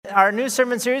our new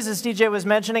sermon series, as DJ was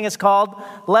mentioning, is called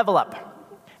Level Up.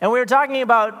 And we were talking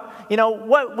about,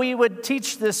 what we would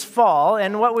teach this fall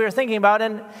and what we were thinking about.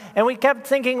 And we kept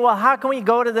thinking, well, how can we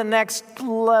go to the next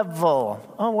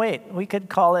level? Oh, wait, we could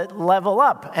call it Level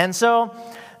Up. And so,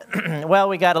 well,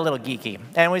 we got a little geeky.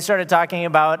 And we started talking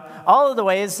about all of the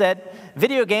ways that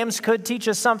video games could teach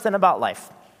us something about life.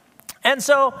 And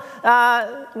so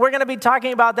we're going to be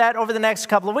talking about that over the next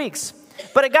couple of weeks.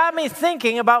 But it got me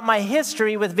thinking about my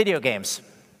history with video games.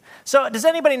 So does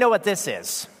anybody know what this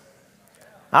is?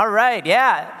 All right,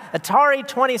 yeah, Atari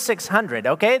 2600,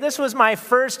 okay? This was my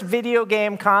first video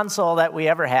game console that we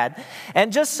ever had.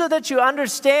 And just so that you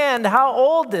understand how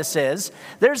old this is,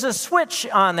 there's a switch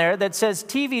on there that says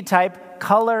TV type,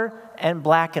 color, and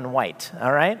black and white,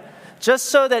 all right? Just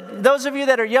so that those of you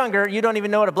that are younger, you don't even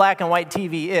know what a black and white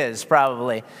TV is,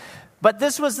 probably. But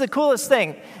this was the coolest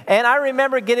thing. And I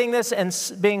remember getting this and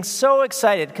being so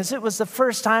excited because it was the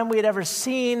first time we had ever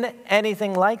seen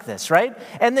anything like this, right?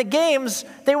 And the games,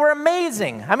 they were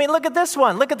amazing. I mean, look at this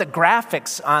one. Look at the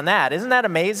graphics on that. Isn't that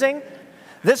amazing?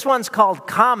 This one's called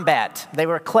Combat. They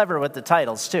were clever with the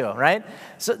titles too, right?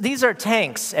 So these are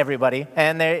tanks, everybody,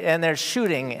 and they're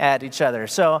shooting at each other.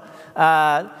 So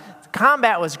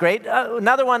Combat was great.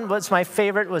 Another one was my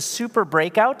favorite was Super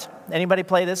Breakout. Anybody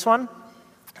play this one?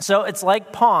 So it's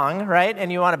like Pong, right?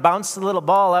 And you want to bounce the little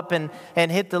ball up and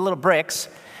hit the little bricks.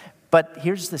 But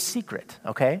here's the secret,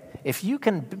 okay? If you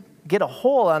can get a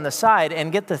hole on the side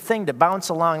and get the thing to bounce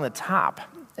along the top,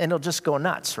 and it'll just go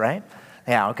nuts, right?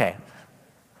 Yeah, okay.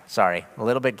 Sorry, a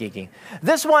little bit geeky.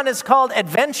 This one is called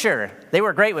Adventure. They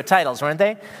were great with titles, weren't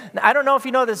they? I don't know if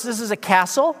you know this. This is a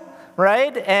castle,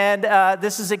 right? And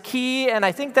this is a key, and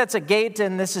I think that's a gate,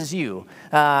 and this is you.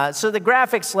 So the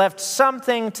graphics left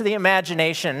something to the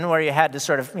imagination where you had to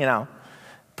sort of,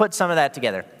 put some of that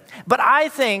together. But I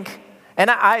think,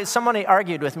 and somebody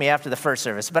argued with me after the first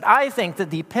service, but I think that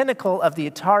the pinnacle of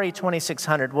the Atari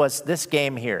 2600 was this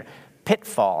game here,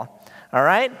 Pitfall. All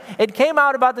right? It came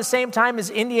out about the same time as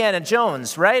Indiana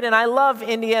Jones, right? And I love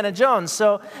Indiana Jones.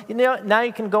 So, now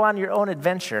you can go on your own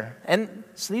adventure. And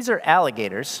so these are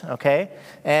alligators, okay?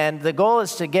 And the goal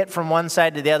is to get from one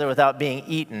side to the other without being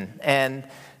eaten. And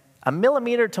a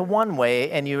millimeter to one way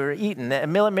and you were eaten, a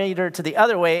millimeter to the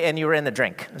other way and you were in the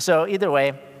drink. So either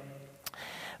way.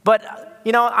 But,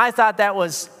 I thought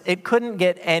it couldn't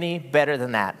get any better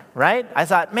than that, right? I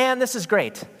thought, man, this is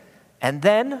great. And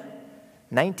then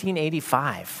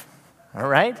 1985, all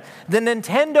right? The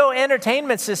Nintendo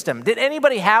Entertainment System. Did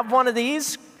anybody have one of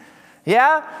these?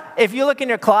 Yeah? If you look in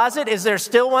your closet, is there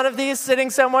still one of these sitting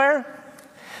somewhere?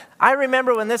 I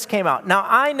remember when this came out. Now,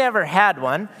 I never had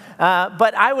one,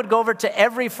 but I would go over to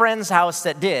every friend's house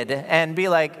that did and be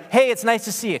like, hey, it's nice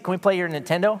to see you. Can we play your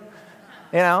Nintendo?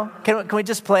 Can we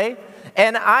just play?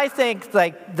 And I think,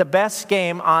 the best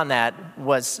game on that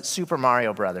was Super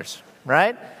Mario Brothers,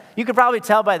 right? You could probably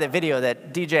tell by the video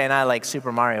that DJ and I like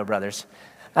Super Mario Brothers.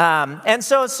 And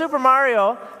so Super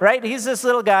Mario, right, he's this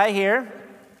little guy here.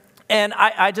 And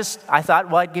I thought,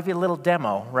 well, I'd give you a little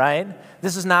demo, right?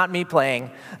 This is not me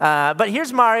playing. But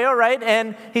here's Mario, right?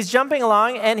 And he's jumping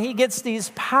along, and he gets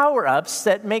these power-ups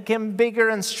that make him bigger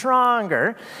and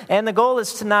stronger. And the goal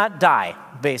is to not die,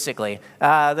 basically.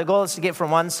 The goal is to get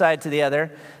from one side to the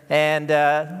other. And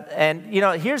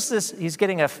here's this. He's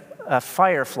getting a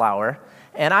fire flower.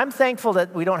 And I'm thankful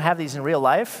that we don't have these in real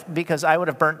life because I would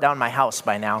have burnt down my house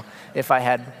by now if I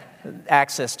had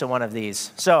access to one of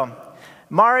these. So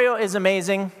Mario is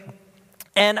amazing.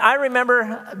 And I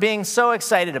remember being so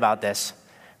excited about this.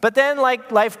 But then,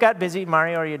 life got busy.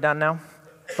 Mario, are you done now?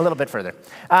 A little bit further.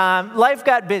 Life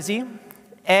got busy,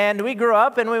 and we grew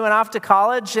up, and we went off to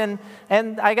college, and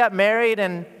I got married,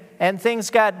 and things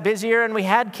got busier, and we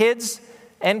had kids,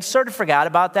 and sort of forgot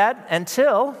about that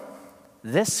until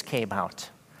this came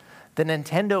out, the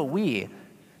Nintendo Wii.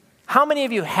 How many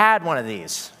of you had one of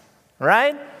these,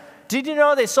 right? Did you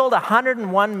know they sold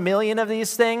 101 million of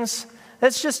these things?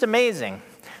 That's just amazing.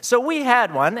 So we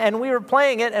had one, and we were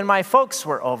playing it, and my folks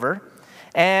were over,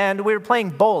 and we were playing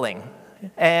bowling,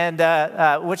 and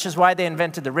which is why they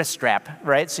invented the wrist strap,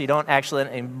 right? So you don't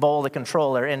actually bowl the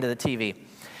controller into the TV.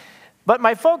 But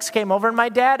my folks came over, and my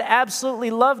dad absolutely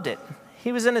loved it.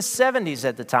 He was in his 70s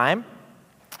at the time.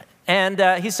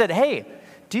 And he said, hey,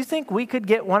 do you think we could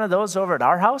get one of those over at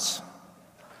our house?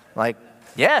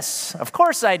 Yes, of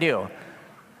course I do.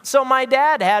 So my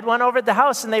dad had one over at the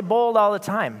house, and they bowled all the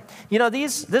time.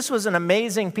 This was an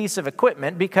amazing piece of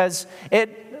equipment because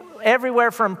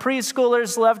everywhere from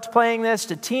preschoolers loved playing this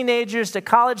to teenagers to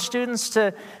college students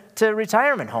to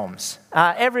retirement homes,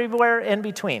 everywhere in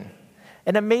between.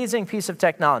 An amazing piece of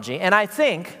technology. And I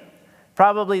think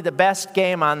Probably the best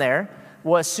game on there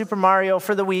was Super Mario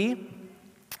for the Wii.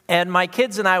 And my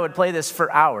kids and I would play this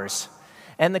for hours.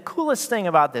 And the coolest thing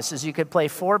about this is you could play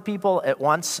 4 people at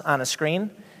once on a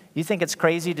screen. You think it's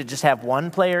crazy to just have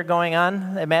one player going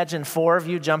on? Imagine 4 of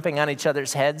you jumping on each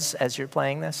other's heads as you're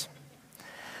playing this.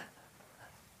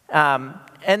 And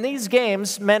these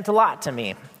games meant a lot to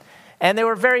me. And they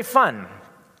were very fun.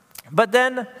 But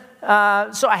then,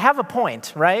 so I have a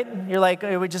point, right? You're like,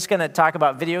 are we just going to talk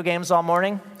about video games all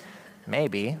morning?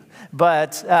 Maybe.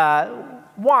 But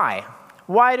why?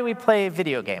 Why do we play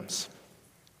video games?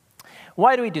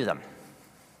 Why do we do them?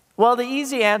 Well, the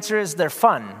easy answer is they're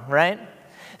fun, right?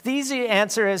 The easy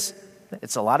answer is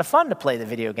it's a lot of fun to play the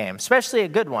video game, especially a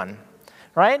good one,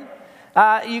 right?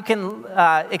 You can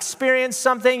experience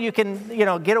something. You can,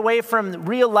 get away from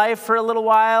real life for a little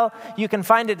while. You can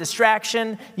find a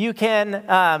distraction. You can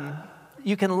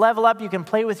level up. You can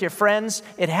play with your friends.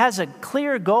 It has a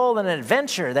clear goal and an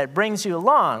adventure that brings you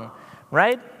along,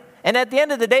 right? And at the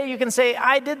end of the day, you can say,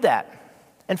 I did that.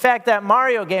 In fact, that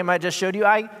Mario game I just showed you,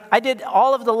 I did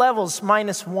all of the levels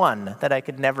minus 1 that I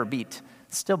could never beat.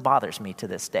 It still bothers me to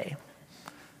this day.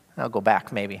 I'll go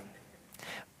back maybe.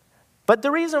 But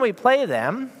the reason we play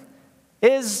them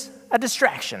is a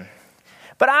distraction.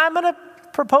 But I'm going to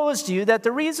propose to you that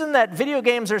the reason that video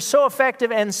games are so effective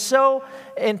and so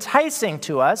enticing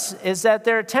to us is that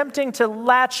they're attempting to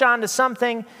latch onto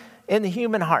something in the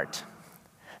human heart.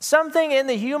 Something in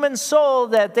the human soul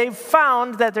that they've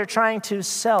found that they're trying to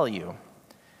sell you.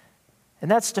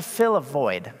 And that's to fill a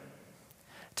void,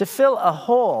 to fill a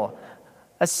hole,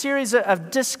 a series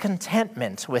of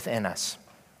discontentment within us.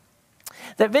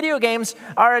 That video games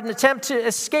are an attempt to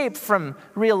escape from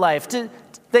real life.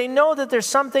 They know that there's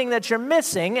something that you're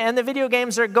missing, and the video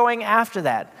games are going after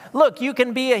that. Look, you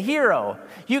can be a hero.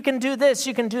 You can do this,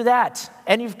 you can do that.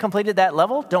 And you've completed that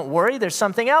level. Don't worry, there's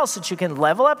something else that you can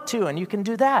level up to, and you can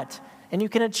do that, and you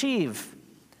can achieve.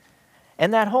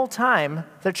 And that whole time,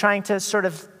 they're trying to sort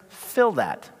of fill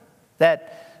that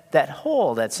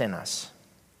hole that's in us.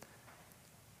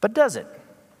 But does it?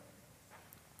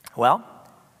 Well,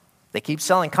 they keep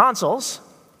selling consoles.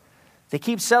 They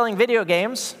keep selling video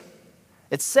games.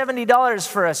 It's $70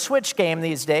 for a Switch game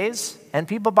these days, and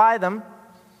people buy them,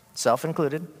 self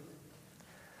included.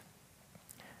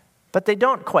 But they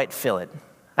don't quite fill it.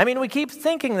 I mean, we keep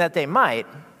thinking that they might,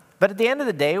 but at the end of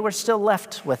the day, we're still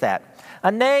left with that.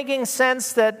 A nagging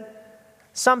sense that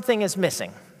something is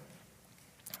missing,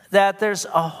 that there's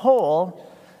a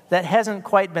hole that hasn't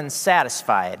quite been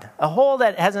satisfied, a hole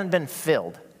that hasn't been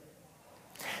filled.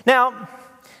 Now,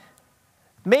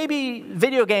 maybe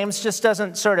video games just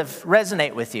doesn't sort of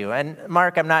resonate with you. And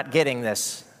Mark, I'm not getting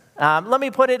this. Let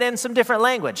me put it in some different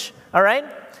language, all right?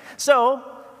 So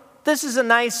this is a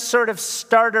nice sort of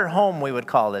starter home, we would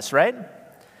call this, right?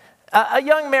 A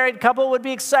young married couple would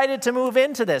be excited to move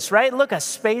into this, right? Look, a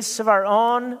space of our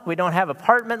own. We don't have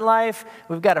apartment life.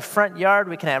 We've got a front yard.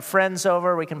 We can have friends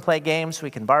over. We can play games.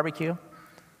 We can barbecue.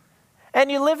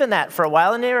 And you live in that for a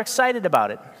while, and you're excited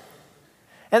about it.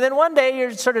 And then one day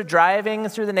you're sort of driving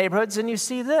through the neighborhoods and you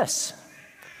see this.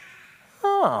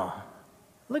 Oh,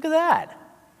 look at that.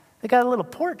 They got a little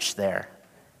porch there.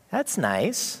 That's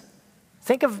nice.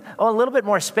 Think of, a little bit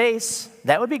more space.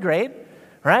 That would be great,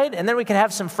 right? And then we could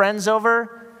have some friends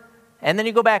over. And then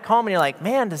you go back home and you're like,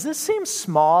 man, does this seem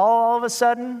small all of a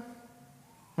sudden?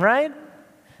 Right?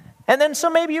 And then so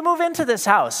maybe you move into this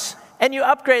house. And you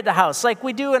upgrade the house like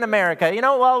we do in America.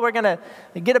 We're going to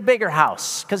get a bigger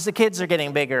house because the kids are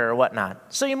getting bigger or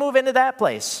whatnot. So you move into that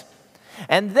place.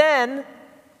 And then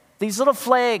these little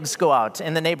flags go out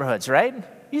in the neighborhoods, right?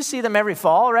 You see them every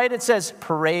fall, right? It says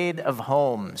Parade of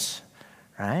Homes,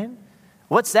 right?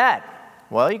 What's that?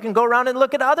 Well, you can go around and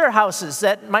look at other houses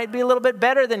that might be a little bit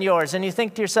better than yours. And you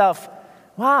think to yourself,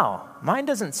 wow, mine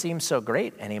doesn't seem so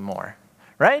great anymore,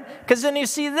 right? Because then you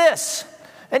see this.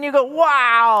 And you go,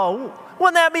 wow,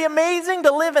 wouldn't that be amazing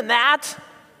to live in that?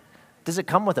 Does it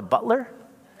come with a butler?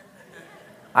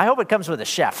 I hope it comes with a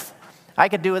chef. I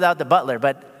could do without the butler,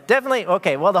 but definitely,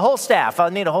 okay, well, the whole staff.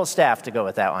 I'll need a whole staff to go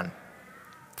with that one.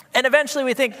 And eventually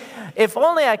we think, if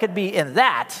only I could be in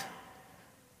that,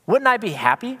 wouldn't I be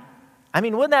happy? I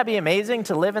mean, wouldn't that be amazing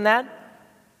to live in that?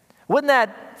 Wouldn't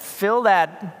that fill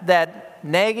that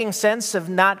nagging sense of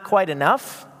not quite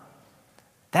enough?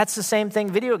 That's the same thing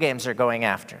video games are going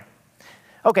after.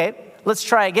 Okay, let's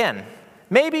try again.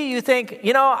 Maybe you think,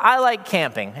 I like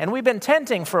camping, and we've been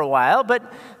tenting for a while, but,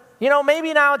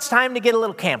 maybe now it's time to get a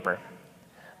little camper,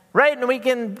 right? And we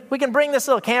can bring this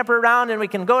little camper around, and we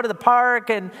can go to the park,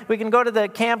 and we can go to the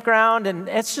campground, and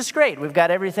it's just great. We've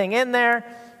got everything in there.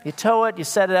 You tow it, you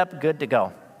set it up, good to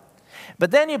go.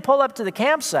 But then you pull up to the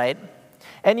campsite,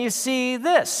 and you see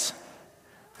this.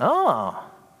 Oh,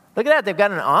 look at that. They've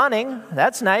got an awning.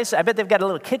 That's nice. I bet they've got a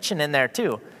little kitchen in there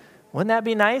too. Wouldn't that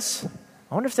be nice?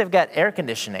 I wonder if they've got air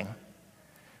conditioning.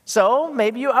 So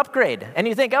maybe you upgrade and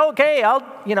you think, okay,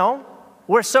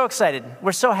 we're so excited.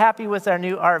 We're so happy with our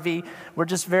new RV. We're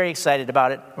just very excited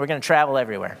about it. We're going to travel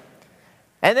everywhere.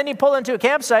 And then you pull into a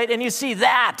campsite and you see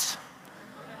that.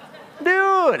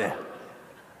 Dude,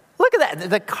 look at that.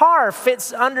 The car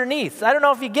fits underneath. I don't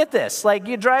know if you get this. Like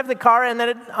you drive the car and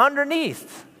then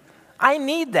underneath. I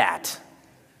need that,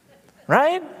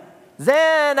 right?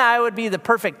 Then I would be the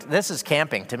perfect, this is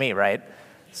camping to me, right?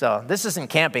 So this isn't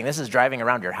camping, this is driving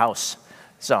around your house.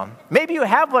 So maybe you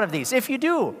have one of these. If you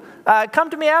do, come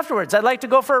to me afterwards. I'd like to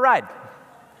go for a ride.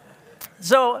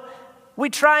 So we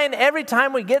try, and every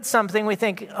time we get something, we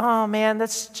think, oh man,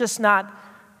 that's just not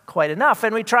quite enough.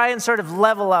 And we try and sort of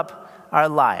level up our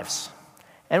lives.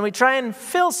 And we try and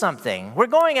fill something. We're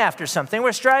going after something.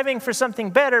 We're striving for something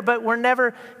better, but we're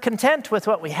never content with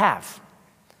what we have.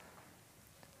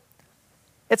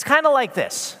 It's kind of like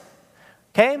this,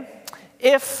 okay?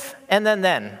 If and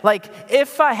then. Like,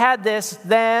 if I had this,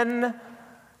 then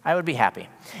I would be happy.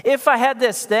 If I had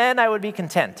this, then I would be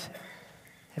content.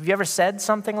 Have you ever said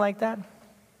something like that?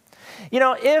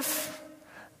 If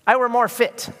I were more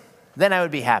fit, then I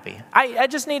would be happy. I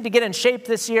just need to get in shape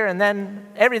this year, and then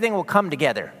everything will come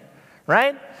together,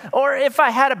 right? Or if I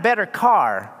had a better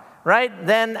car, right,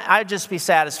 then I'd just be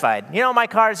satisfied. My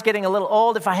car is getting a little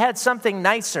old. If I had something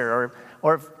nicer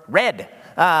or red,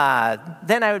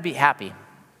 then I would be happy.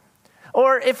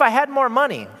 Or if I had more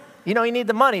money, you need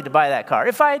the money to buy that car.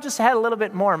 If I just had a little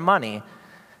bit more money,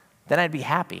 then I'd be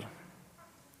happy.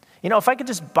 If I could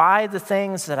just buy the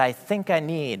things that I think I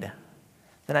need,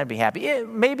 then I'd be happy.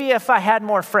 Maybe if I had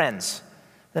more friends,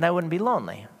 then I wouldn't be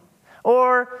lonely.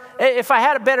 Or if I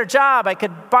had a better job, I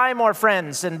could buy more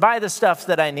friends and buy the stuff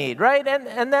that I need, right?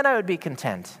 And then I would be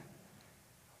content.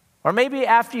 Or maybe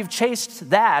after you've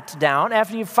chased that down,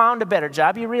 after you've found a better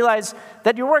job, you realize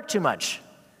that you work too much.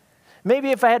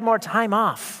 Maybe if I had more time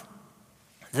off,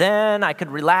 then I could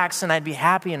relax and I'd be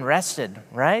happy and rested,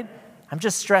 right? I'm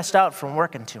just stressed out from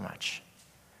working too much.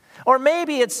 Or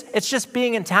maybe it's just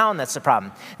being in town that's the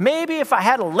problem. Maybe if I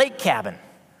had a lake cabin,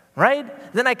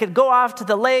 right? Then I could go off to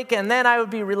the lake and then I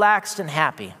would be relaxed and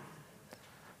happy,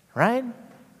 right?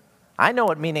 I know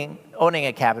what owning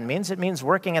a cabin means. It means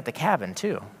working at the cabin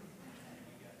too.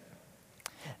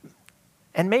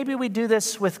 And maybe we do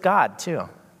this with God too.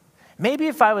 Maybe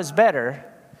if I was better,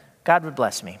 God would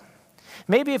bless me.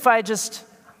 Maybe if I just,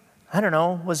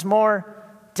 was more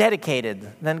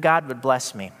dedicated, then God would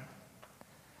bless me.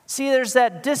 See, there's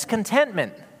that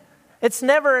discontentment. It's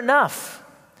never enough.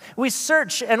 We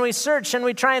search and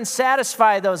we try and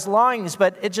satisfy those longings,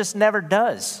 but it just never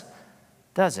does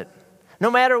it? No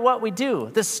matter what we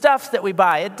do, the stuff that we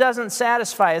buy, it doesn't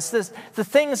satisfy us. The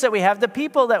things that we have, the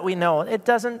people that we know, it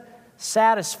doesn't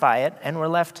satisfy it, and we're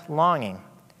left longing.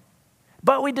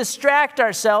 But we distract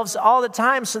ourselves all the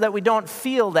time so that we don't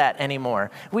feel that anymore.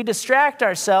 We distract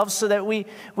ourselves so that we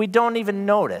don't even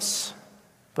notice.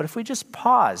 But if we just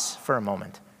pause for a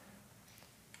moment,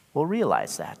 we'll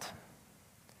realize that.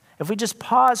 If we just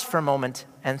pause for a moment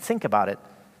and think about it,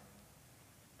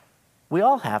 we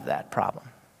all have that problem.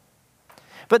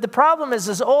 But the problem is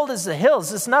as old as the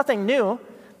hills. It's nothing new.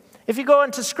 If you go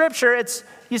into Scripture,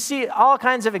 you see all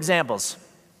kinds of examples.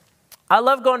 I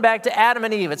love going back to Adam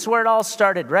and Eve. It's where it all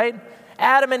started, right?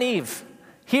 Adam and Eve.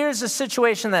 Here's a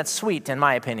situation that's sweet, in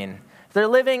my opinion. They're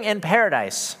living in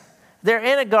paradise. They're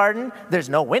in a garden. There's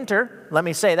no winter, let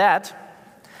me say that,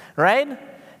 right?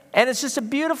 And it's just a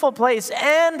beautiful place,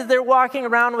 and they're walking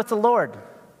around with the Lord.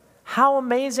 How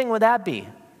amazing would that be?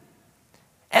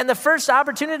 And the first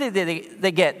opportunity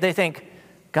they get, they think,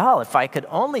 God, if I could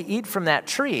only eat from that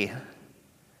tree,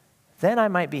 then I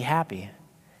might be happy.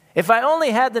 If I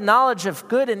only had the knowledge of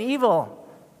good and evil,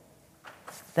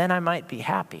 then I might be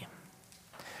happy.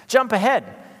 Jump ahead.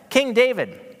 King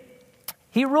David,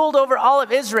 he ruled over all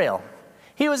of Israel.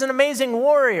 He was an amazing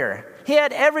warrior. He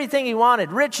had everything he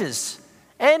wanted, riches,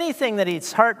 anything that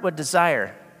his heart would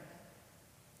desire.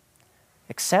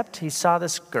 Except he saw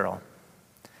this girl,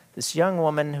 this young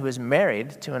woman who was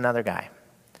married to another guy.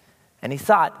 And he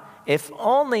thought, if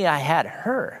only I had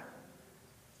her,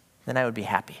 then I would be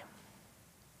happy.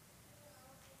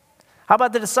 How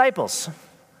about the disciples?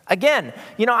 Again,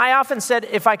 I often said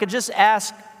if I could just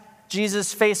ask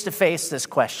Jesus face to face this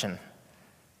question.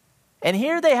 And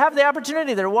here they have the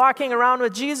opportunity. They're walking around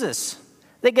with Jesus.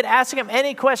 They could ask him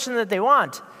any question that they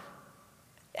want.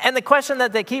 And the question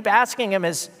that they keep asking him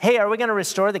is, hey, are we going to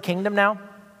restore the kingdom now?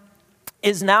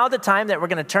 Is now the time that we're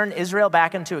going to turn Israel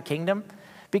back into a kingdom?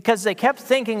 because they kept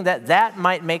thinking that that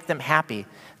might make them happy,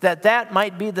 that that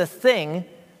might be the thing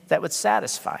that would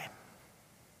satisfy.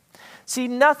 See,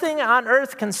 nothing on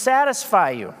earth can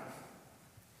satisfy you.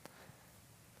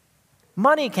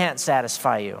 Money can't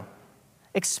satisfy you.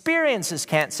 Experiences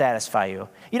can't satisfy you.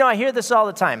 You know, I hear this all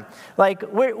the time. Like,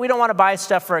 we don't want to buy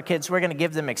stuff for our kids. We're going to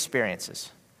give them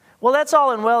experiences. Well, that's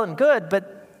all and well and good,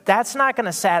 but that's not going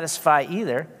to satisfy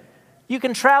either. You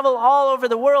can travel all over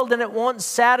the world and it won't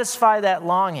satisfy that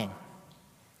longing.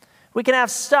 We can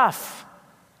have stuff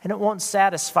and it won't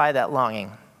satisfy that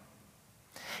longing.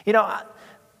 You know,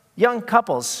 young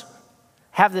couples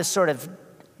have this sort of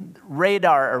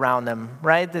radar around them,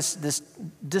 right? This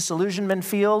disillusionment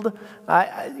field,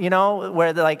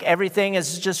 where like everything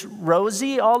is just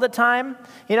rosy all the time.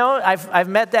 You know, I've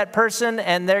met that person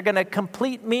and they're going to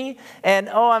complete me, and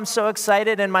I'm so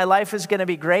excited and my life is going to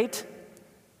be great.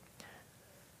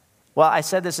 Well, I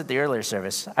said this at the earlier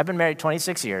service. I've been married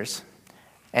 26 years,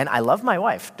 and I love my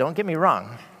wife, don't get me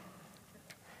wrong.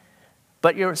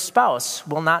 But your spouse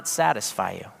will not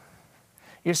satisfy you.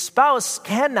 Your spouse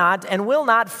cannot and will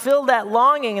not fill that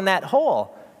longing in that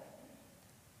hole.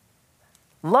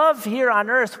 Love here on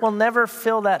earth will never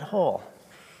fill that hole.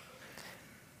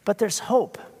 But there's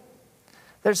hope.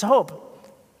 There's hope.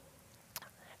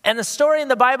 And the story in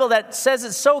the Bible that says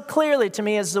it so clearly to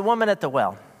me is the woman at the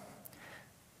well.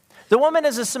 The woman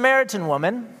is a Samaritan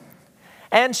woman,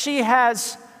 and she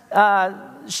has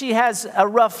a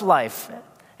rough life,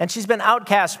 and she's been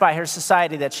outcast by her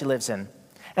society that she lives in.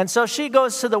 And so she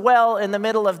goes to the well in the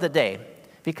middle of the day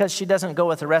because she doesn't go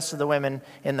with the rest of the women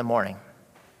in the morning.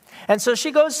 And so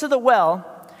she goes to the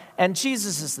well, and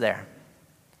Jesus is there.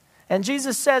 And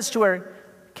Jesus says to her,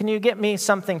 "Can you get me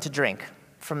something to drink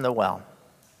from the well?"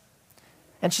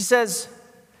 And she says,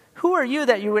 "Who are you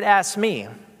that you would ask me?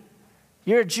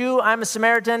 You're a Jew, I'm a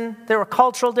Samaritan." There were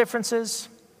cultural differences.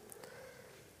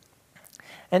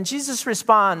 And Jesus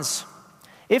responds,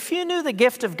 "If you knew the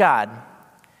gift of God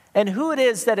and who it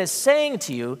is that is saying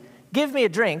to you, 'Give me a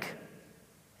drink,'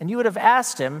 and you would have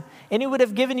asked him, and he would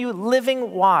have given you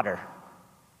living water."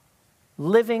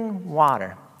 Living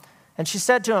water. And she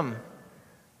said to him,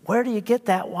 "Where do you get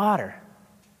that water?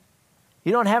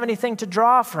 You don't have anything to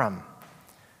draw from."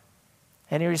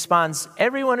 And he responds,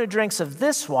 "Everyone who drinks of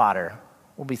this water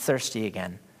will be thirsty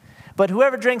again. But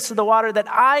whoever drinks of the water that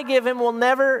I give him will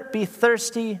never be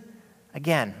thirsty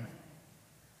again."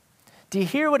 Do you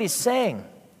hear what he's saying?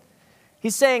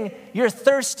 He's saying, you're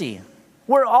thirsty.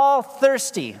 We're all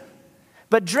thirsty.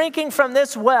 But drinking from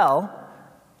this well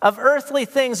of earthly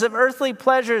things, of earthly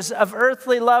pleasures, of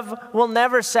earthly love will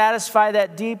never satisfy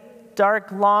that deep,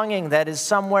 dark longing that is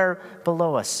somewhere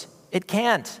below us. It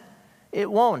can't. It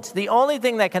won't. The only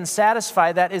thing that can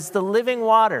satisfy that is the living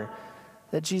water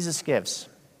that Jesus gives.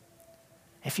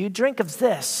 If you drink of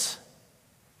this,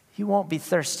 you won't be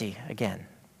thirsty again.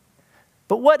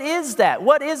 But what is that?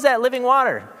 What is that living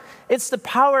water? It's the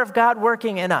power of God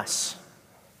working in us.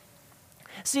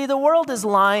 See, the world is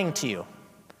lying to you,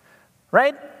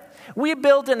 right? We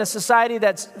built in a society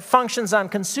that functions on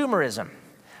consumerism.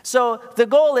 So the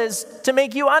goal is to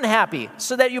make you unhappy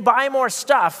so that you buy more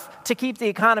stuff to keep the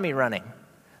economy running.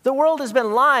 The world has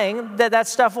been lying that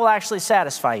stuff will actually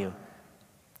satisfy you.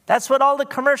 That's what all the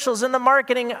commercials and the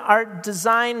marketing are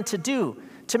designed to do,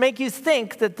 to make you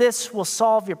think that this will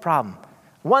solve your problem.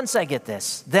 Once I get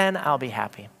this, then I'll be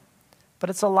happy. But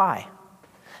it's a lie.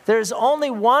 There's only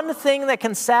one thing that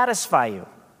can satisfy you.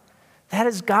 That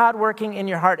is God working in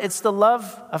your heart. It's the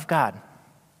love of God.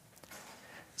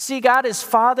 See, God is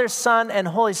Father, Son, and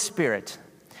Holy Spirit,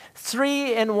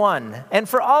 3 in 1. And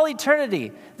for all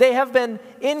eternity, they have been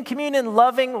in communion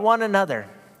loving one another.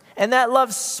 And that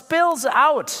love spills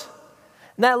out.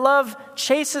 And that love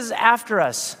chases after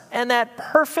us. And that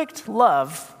perfect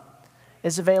love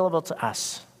is available to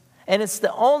us. And it's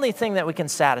the only thing that we can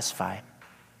satisfy.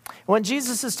 When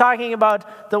Jesus is talking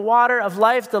about the water of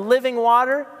life, the living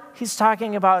water, he's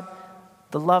talking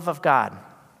about the love of God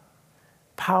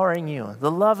powering you,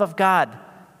 the love of God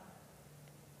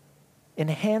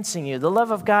enhancing you, the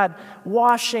love of God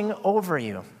washing over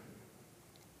you.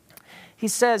 He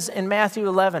says in Matthew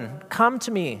 11, "Come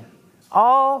to me,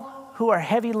 all who are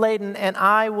heavy laden, and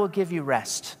I will give you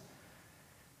rest."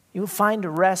 You will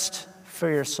find rest for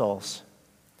your souls.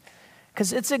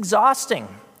 Because it's exhausting.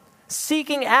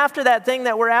 Seeking after that thing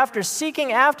that we're after,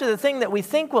 seeking after the thing that we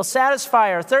think will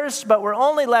satisfy our thirst, but we're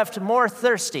only left more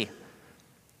thirsty.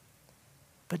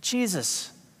 But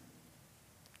Jesus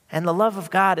and the love of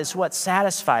God is what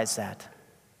satisfies that.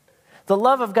 The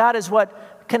love of God is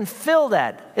what can fill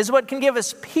that, is what can give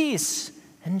us peace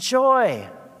and joy.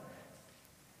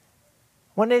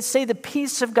 When they say the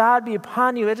peace of God be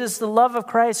upon you, it is the love of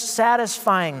Christ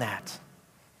satisfying that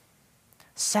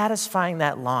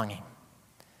longing.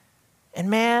 And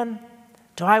man,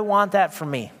 do I want that for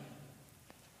me?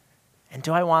 And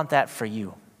do I want that for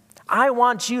you? I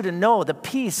want you to know the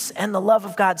peace and the love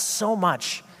of God so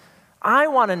much. I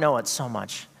want to know it so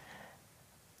much.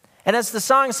 And as the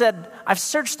song said, I've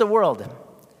searched the world.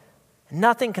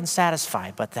 Nothing can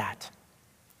satisfy but that.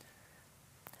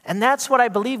 And that's what I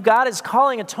believe God is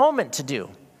calling atonement to do.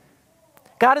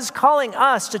 God is calling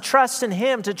us to trust in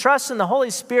Him, to trust in the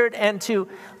Holy Spirit, and to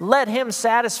let Him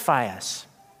satisfy us.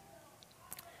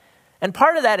 And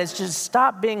part of that is just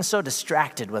stop being so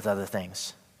distracted with other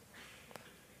things.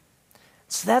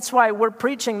 So that's why we're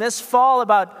preaching this fall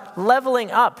about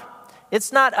leveling up.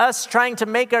 It's not us trying to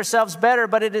make ourselves better,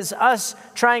 but it is us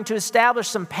trying to establish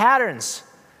some patterns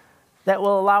that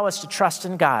will allow us to trust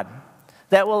in God,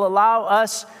 that will allow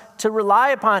us to rely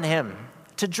upon Him,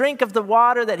 to drink of the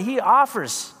water that He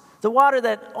offers, the water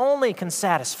that only can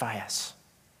satisfy us.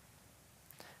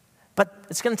 But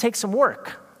it's going to take some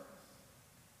work.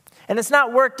 And it's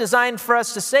not work designed for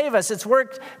us to save us. It's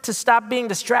work to stop being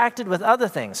distracted with other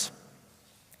things.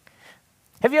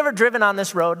 Have you ever driven on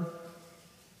this road?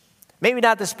 Maybe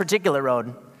not this particular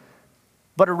road,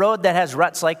 but a road that has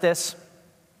ruts like this.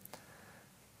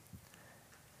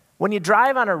 When you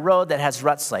drive on a road that has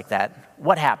ruts like that,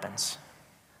 what happens?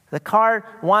 The car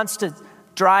wants to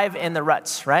drive in the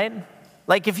ruts, right?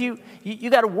 Like if you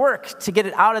got to work to get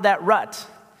it out of that rut.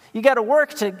 You got to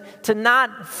work to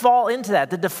not fall into that.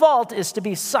 The default is to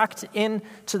be sucked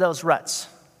into those ruts.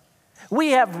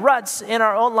 We have ruts in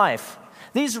our own life.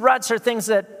 These ruts are things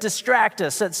that distract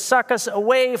us, that suck us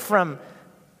away from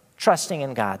trusting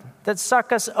in God, that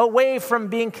suck us away from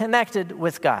being connected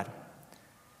with God.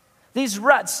 These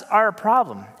ruts are a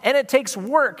problem, and it takes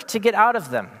work to get out of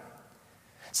them.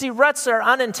 See, ruts are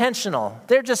unintentional.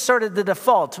 They're just sort of the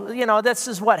default. You know, this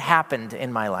is what happened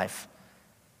in my life.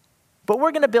 But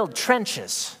we're going to build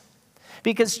trenches,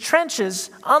 because trenches,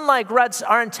 unlike ruts,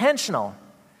 are intentional.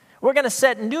 We're going to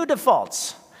set new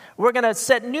defaults. We're going to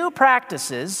set new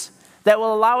practices that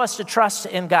will allow us to trust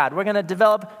in God. We're going to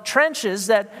develop trenches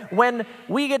that when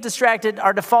we get distracted,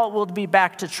 our default will be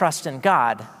back to trust in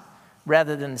God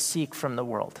rather than seek from the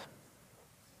world.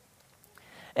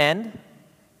 And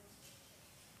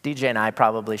DJ and I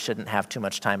probably shouldn't have too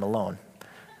much time alone.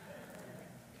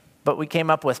 But we came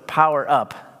up with Power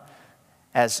Up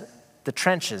as the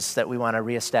trenches that we want to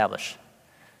reestablish.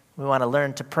 We want to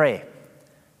learn to pray.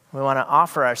 We want to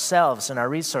offer ourselves and our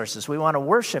resources. We want to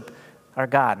worship our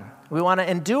God. We want to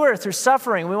endure through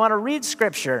suffering. We want to read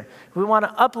Scripture. We want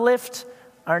to uplift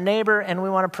our neighbor, and we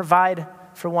want to provide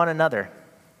for one another.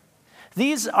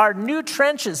 These are new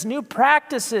trenches, new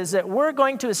practices that we're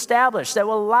going to establish that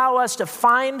will allow us to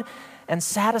find and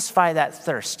satisfy that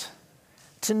thirst,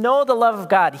 to know the love of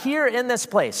God here in this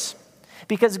place.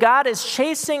 Because God is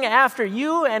chasing after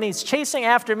you, and He's chasing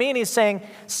after me, and He's saying,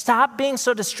 stop being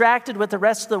so distracted with the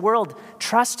rest of the world.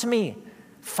 Trust me.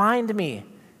 Find me.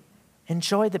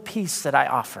 Enjoy the peace that I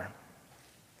offer.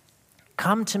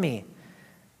 Come to me,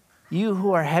 you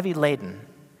who are heavy laden,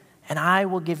 and I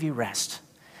will give you rest.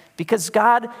 Because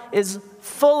God is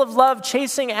full of love,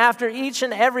 chasing after each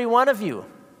and every one of you.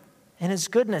 And His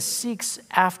goodness seeks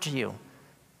after you.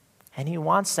 And He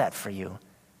wants that for you.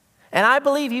 And I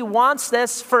believe He wants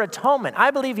this for atonement.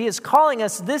 I believe He is calling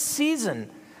us this season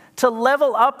to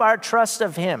level up our trust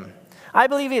of Him. I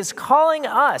believe He is calling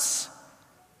us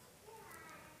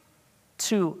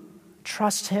to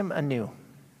trust Him anew.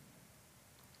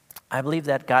 I believe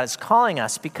that God is calling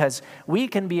us because we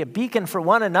can be a beacon for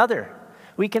one another.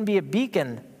 We can be a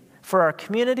beacon for our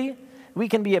community. We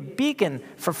can be a beacon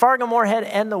for Fargo-Moorhead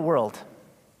and the world.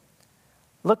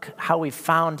 Look how we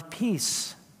found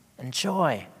peace and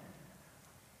joy.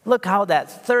 Look how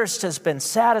that thirst has been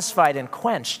satisfied and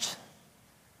quenched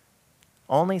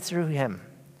only through Him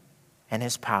and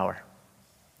His power.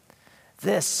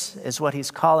 This is what He's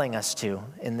calling us to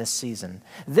in this season.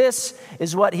 This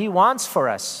is what He wants for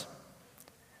us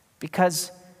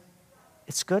because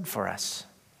it's good for us,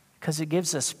 because it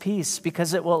gives us peace,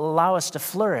 because it will allow us to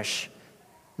flourish,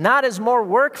 not as more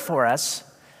work for us,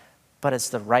 but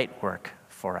as the right work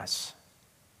for us.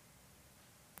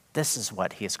 This is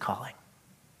what He is calling.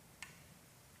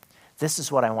 This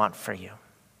is what I want for you.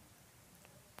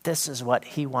 This is what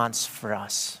He wants for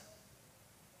us.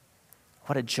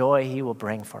 What a joy He will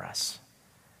bring for us.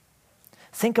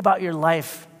 Think about your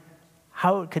life,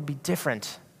 how it could be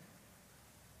different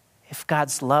if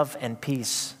God's love and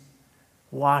peace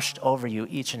washed over you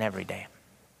each and every day.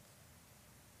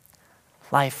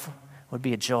 Life would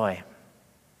be a joy.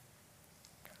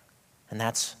 And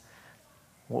that's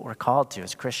what we're called to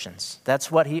as Christians.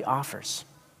 That's what he offers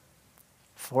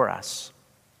for us.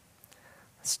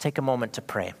 Let's take a moment to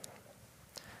pray.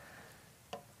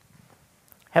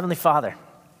 Heavenly Father,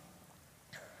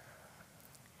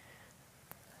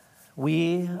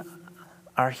 we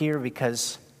are here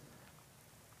because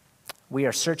we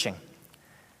are searching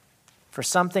for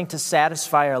something to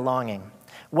satisfy our longing.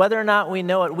 Whether or not we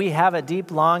know it, we have a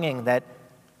deep longing that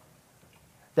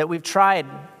we've tried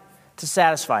to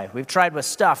satisfy. We've tried with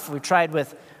stuff. We've tried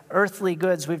with earthly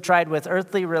goods. We've tried with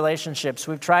earthly relationships.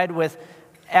 We've tried with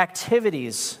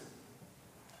activities.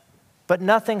 But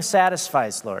nothing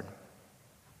satisfies, Lord.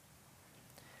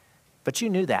 But you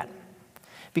knew that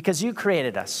because you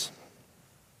created us.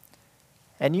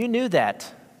 And you knew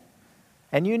that.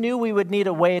 And you knew we would need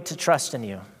a way to trust in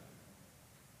you.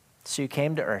 So you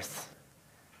came to earth.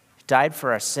 You died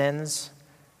for our sins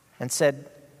and said,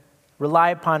 rely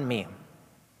upon me.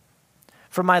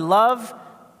 For my love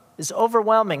is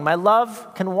overwhelming. My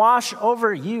love can wash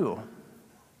over you.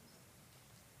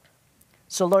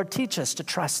 So Lord, teach us to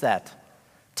trust that.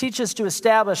 Teach us to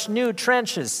establish new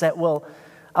trenches that will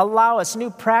allow us, new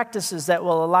practices that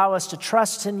will allow us to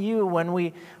trust in you when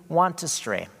we want to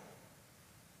stray.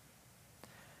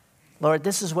 Lord,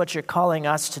 this is what you're calling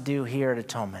us to do here at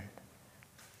Atonement.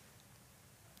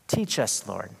 Teach us,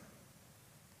 Lord.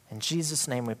 In Jesus'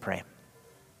 name we pray.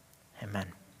 Amen.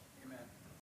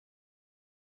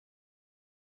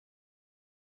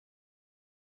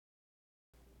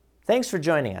 Thanks for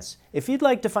joining us. If you'd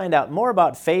like to find out more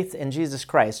about faith in Jesus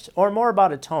Christ or more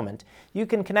about atonement, you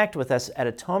can connect with us at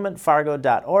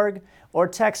atonementfargo.org or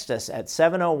text us at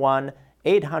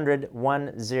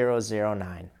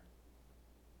 701-800-1009.